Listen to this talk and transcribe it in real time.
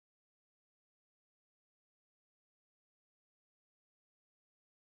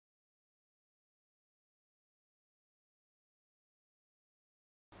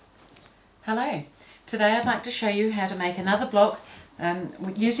Hello, today I'd like to show you how to make another block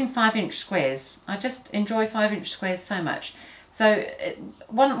using 5-inch squares. I just enjoy 5-inch squares so much. So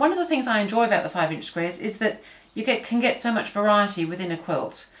one of the things I enjoy about the 5-inch squares is that you can get so much variety within a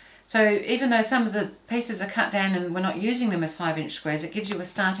quilt. So even though some of the pieces are cut down and we're not using them as 5-inch squares, it gives you a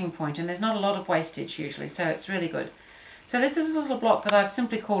starting point and there's not a lot of wastage usually, so it's really good. So this is a little block that I've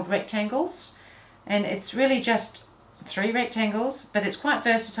simply called rectangles, and it's really just 3 rectangles, but it's quite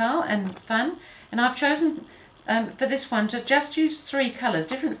versatile and fun. And I've chosen for this one to just use 3 colours,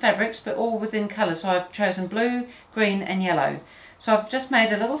 different fabrics but all within colours. So I've chosen blue, green and yellow. So I've just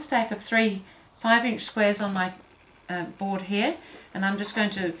made a little stack of 3 5-inch squares on my board here, and I'm just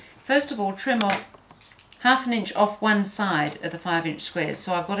going to first of all trim off ½ an inch off one side of the 5-inch squares.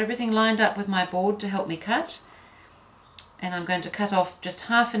 So I've got everything lined up with my board to help me cut, and I'm going to cut off just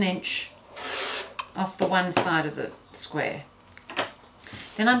 ½ an inch off the one side of the square.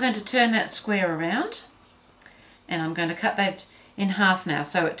 Then I'm going to turn that square around and I'm going to cut that in half now,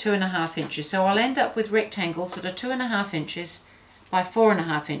 so at 2½ inches. So I'll end up with rectangles that are 2½ inches by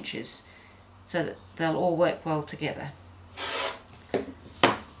 4½ inches, so that they'll all work well together.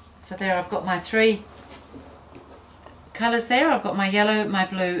 So there I've got my 3 colours there. I've got my yellow, my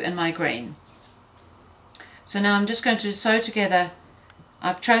blue and my green. So now I'm just going to sew together.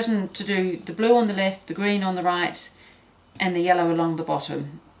 I've chosen to do the blue on the left, the green on the right and the yellow along the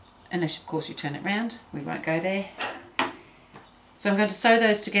bottom, unless of course you turn it round. We won't go there. So I'm going to sew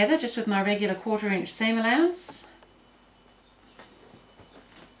those together just with my regular 1/4 inch seam allowance.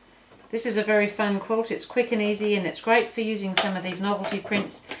 This is a very fun quilt. It's quick and easy and it's great for using some of these novelty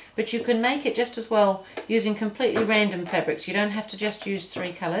prints, but you can make it just as well using completely random fabrics. You don't have to just use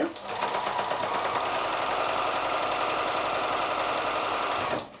 3 colours.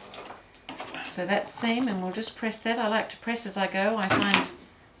 So that seam, and we'll just press that. I like to press as I go. I find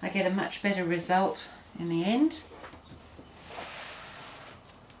I get a much better result in the end.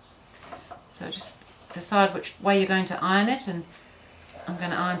 So just decide which way you're going to iron it, and I'm going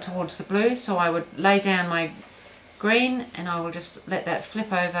to iron towards the blue, so I would lay down my green and I will just let that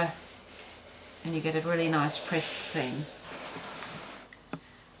flip over and you get a really nice pressed seam.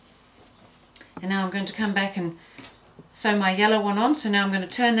 And now I'm going to come back and sew my yellow one on. So now I'm going to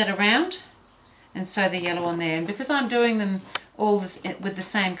turn that around and sew the yellow on there. And because I'm doing them all with the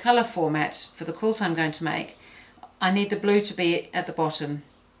same colour format for the quilt I'm going to make, I need the blue to be at the bottom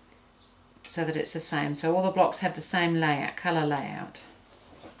so that it's the same. So all the blocks have the same layout, colour layout,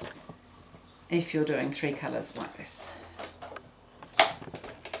 if you're doing 3 colours like this.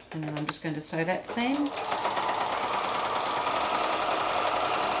 And then I'm just going to sew that seam.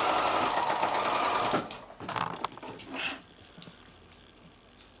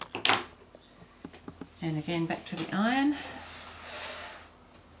 And again back to the iron.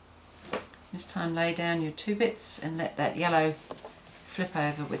 This time lay down your 2 bits and let that yellow flip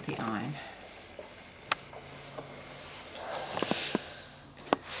over with the iron.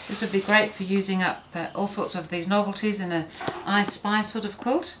 This would be great for using up all sorts of these novelties in a I Spy sort of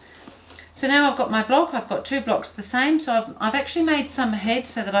quilt. So now I've got my block. I've got 2 blocks the same. So I've actually made some ahead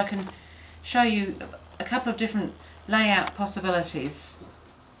so that I can show you a couple of different layout possibilities.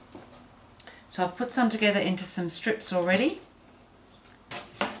 So I've put some together into some strips already.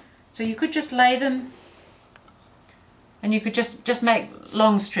 So you could just lay them, and you could just make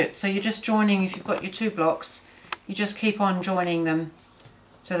long strips. So you're just joining, if you've got your 2 blocks, you just keep on joining them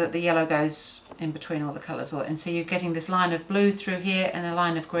so that the yellow goes in between all the colours. And so you're getting this line of blue through here and a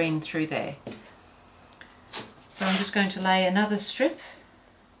line of green through there. So I'm just going to lay another strip.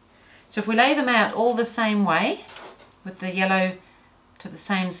 So if we lay them out all the same way, with the yellow to the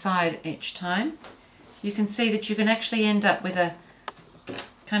same side each time, you can see that you can actually end up with a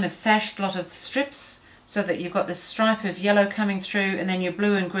kind of sashed lot of strips, so that you've got this stripe of yellow coming through and then your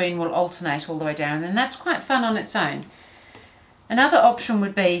blue and green will alternate all the way down, and that's quite fun on its own. Another option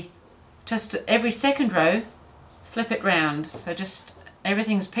would be just every 2nd row flip it round, so just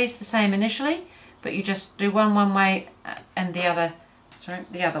everything's pieced the same initially, but you just do one way and the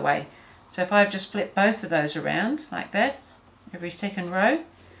other way. So if I've just flipped both of those around like that, every 2nd row,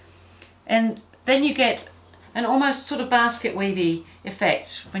 and then you get an almost sort of basket weavy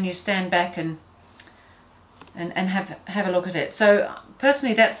effect when you stand back and have a look at it. So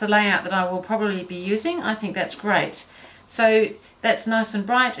personally, that's the layout that I will probably be using. I think that's great. So that's nice and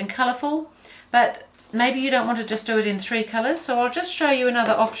bright and colourful, but maybe you don't want to just do it in 3 colours, so I'll just show you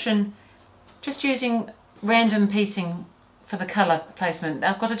another option, just using random piecing for the colour placement.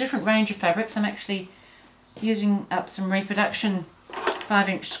 I've got a different range of fabrics. I'm actually using up some reproduction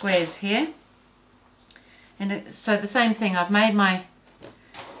 5-inch squares here, and so the same thing, I've made my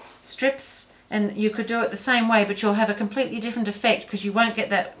strips, and you could do it the same way, but you'll have a completely different effect because you won't get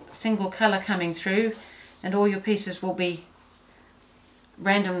that single colour coming through, and all your pieces will be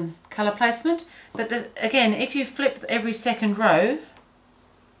random colour placement. But again, if you flip every second row,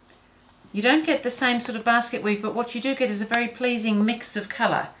 you don't get the same sort of basket weave, but what you do get is a very pleasing mix of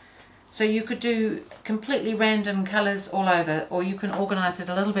colour. So you could do completely random colours all over, or you can organise it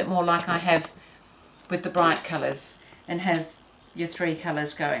a little bit more like I have with the bright colours and have your 3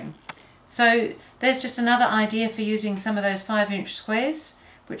 colours going. So there's just another idea for using some of those 5-inch squares,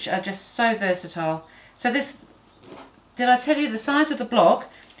 which are just so versatile. So this, did I tell you the size of the block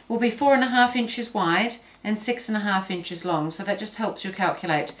will be 4.5 inches wide and 6.5 inches long, so that just helps you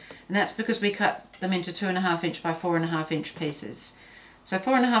calculate, and that's because we cut them into 2.5 inch by 4.5 inch pieces. So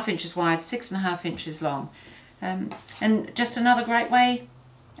 4.5 inches wide, 6.5 inches long, and just another great way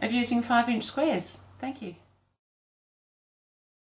of using 5-inch squares. Thank you.